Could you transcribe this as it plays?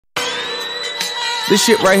This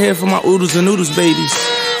shit right here for my Oodles and Noodles babies.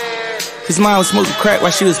 His mom was smoking crack while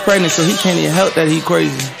she was pregnant, so he can't even help that he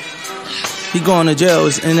crazy. He going to jail,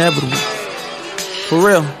 it's inevitable. For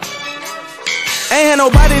real. Ain't had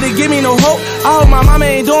nobody to give me no hope. I hope my mama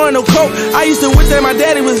ain't doing no coke. I used to wish that my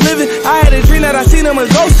daddy was living. I had a dream that I seen him a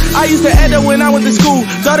ghost. I used to act up when I went to school.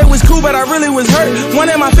 Thought it was cool, but I really was hurt.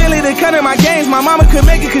 Wanted my family to cut in my games. My mama could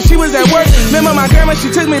make it cause she was at work. Remember my grandma,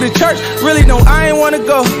 she took me to church. Really, no, I ain't wanna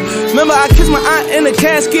go. Remember I kissed my aunt in the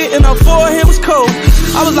casket and her forehead was cold.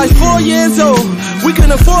 I was like 4 years old. We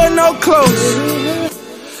couldn't afford no clothes.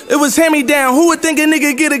 It was hand-me-down. Who would think a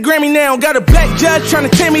nigga get a Grammy now? Got a black judge trying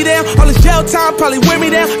to tear me down. All this jail time probably wear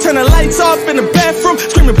me down. Turn the lights off in the bathroom,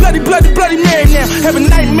 screaming bloody, bloody, bloody Mary now.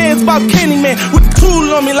 Having nightmares about Candyman with the tool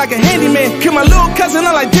on me like a handyman. Kill my little cousin,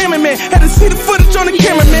 I'm like damn it, man. Had to see the footage on the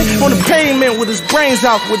cameraman. On the pavement with his brains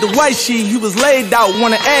out, with the white sheet, he was laid out.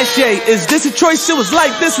 Wanna ask Jay, is this a choice? It was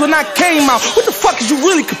like this when I came out. What the fuck is you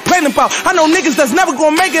really complaining about? I know niggas that's never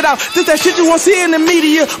gonna make it out. This that shit you won't see in the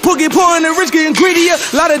media. Poor get poor and the rich getting greedier.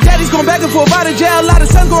 Lot of daddies going back and forth out of jail. A lot of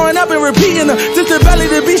sons growing up and repeating them. Just the belly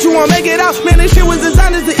the beast, you won't make it out. Man, this shit was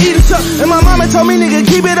designed to eat us up. And my mama told me, nigga,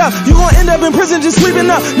 keep it up. You gon' end up in prison just sleeping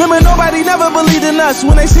up. Remember, nobody never believed in us.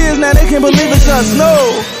 When they see us now, they can't believe it's us. No.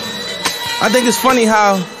 I think it's funny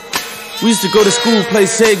how we used to go to school, play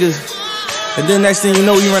Sega, and then next thing you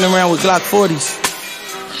know, we running around with Glock 40s.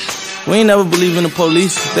 We ain't never believe in the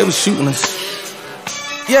police. They was shooting us.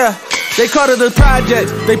 Yeah. They called it a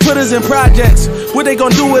project, they put us in projects. What they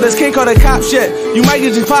gonna do with us, can't call the cops yet. You might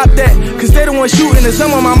get just pop that, cause they the one shooting at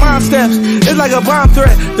some of my mom's steps. It's like a bomb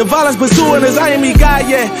threat, the violence pursuing us, I ain't me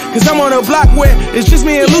God yet. Cause I'm on a block where it's just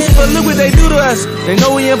me and Lucifer, look what they do to us. They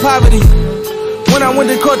know we in poverty. When I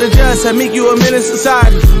went to court, the judge said, Meek, you a menace to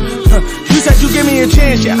society. You said you give me a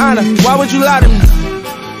chance, your honor, why would you lie to me?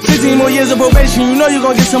 16 more years of probation, you know you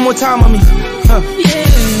gonna get some more time on me.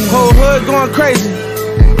 Whole hood going crazy.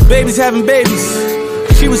 Babies having babies.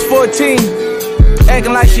 She was 14,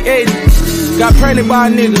 acting like she 80. Got pregnant by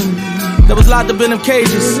a nigga that was locked up in them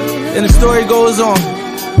cages. And the story goes on.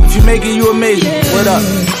 If you make it, you amazing. What up?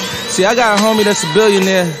 See, I got a homie that's a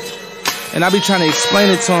billionaire, and I be trying to explain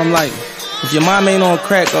it to him like, if your mom ain't on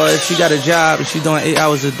crack or if she got a job and she doing 8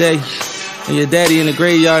 hours a day, and your daddy in the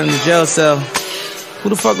graveyard in the jail cell, who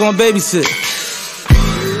the fuck gonna babysit?